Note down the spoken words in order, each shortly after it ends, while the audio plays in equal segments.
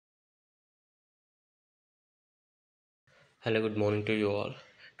Hello, good morning to you all.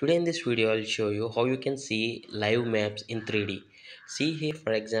 Today in this video, I'll show you how you can see live maps in 3D. See here,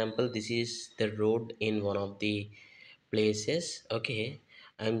 for example, this is the road in one of the places. Okay,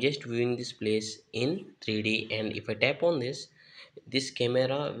 I'm just viewing this place in 3D, and if I tap on this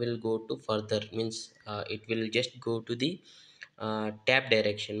camera will go to further, means it will just go to the tap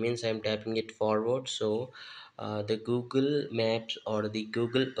direction, means I'm tapping it forward. So the Google Maps or the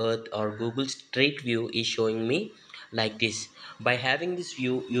Google Earth or Google Street View is showing me like this. By having this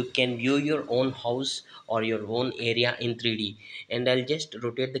view, you can view your own house or your own area in 3D. And I'll just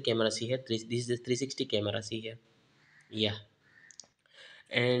rotate the camera. See here, this is the 360 camera. See here, yeah.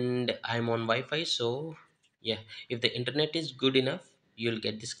 And I'm on Wi-Fi, so yeah, if the internet is good enough, you'll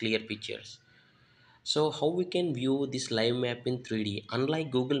get this clear pictures. So how we can view this live map in 3D? Unlike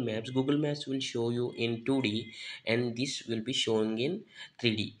Google Maps will show you in 2D and this will be showing in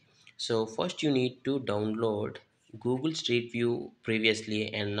 3D. So first you need to download Google Street View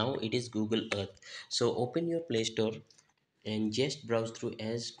previously, and now it is Google Earth. So open your Play Store and just browse through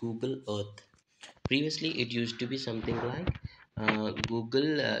as Google Earth. Previously it used to be something like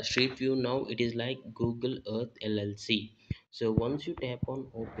Google Street View. Now it is like Google Earth LLC. So once you tap on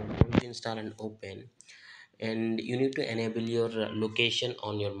open, once you install and open, and you need to enable your location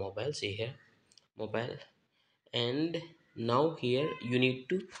on your mobile. See here, mobile. And now here you need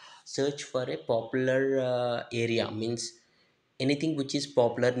to search for a popular area, means anything which is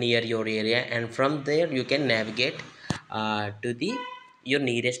popular near your area, and from there you can navigate to the your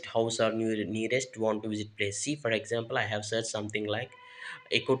nearest house or nearest want to visit place. See, for example, I have searched something like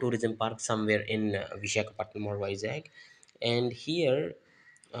ecotourism park somewhere in Vishakhapatnam or Vizag. And here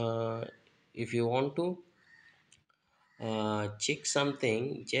if you want to check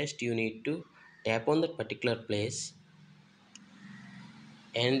something, just you need to tap on that particular place,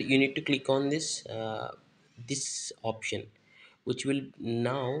 and you need to click on this option, which will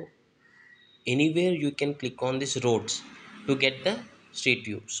now anywhere you can click on this roads to get the street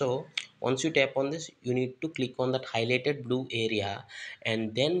view. So once you tap on this, you need to click on that highlighted blue area,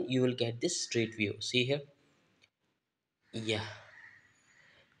 and then you will get this street view. See here, yeah.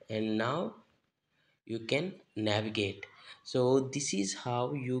 And now you can navigate. So this is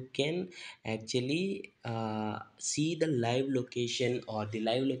how you can actually see the live location or the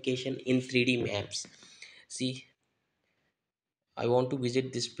live location in 3D maps. See, I want to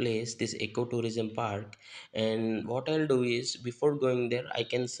visit this place, this ecotourism park, and what I'll do is before going there I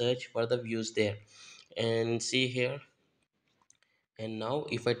can search for the views there. And see here, and now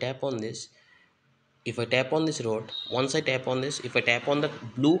if I tap on this road, once I tap on this, if I tap on the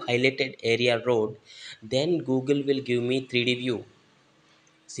blue highlighted area road, then Google will give me 3D view.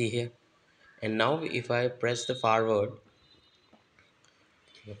 See here. And now if I press the forward,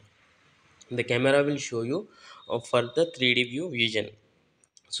 the camera will show you a further 3D view vision.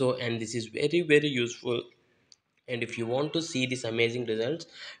 So, and this is very useful. And if you want to see these amazing results,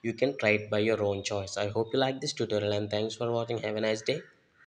 you can try it by your own choice. I hope you like this tutorial, and thanks for watching. Have a nice day.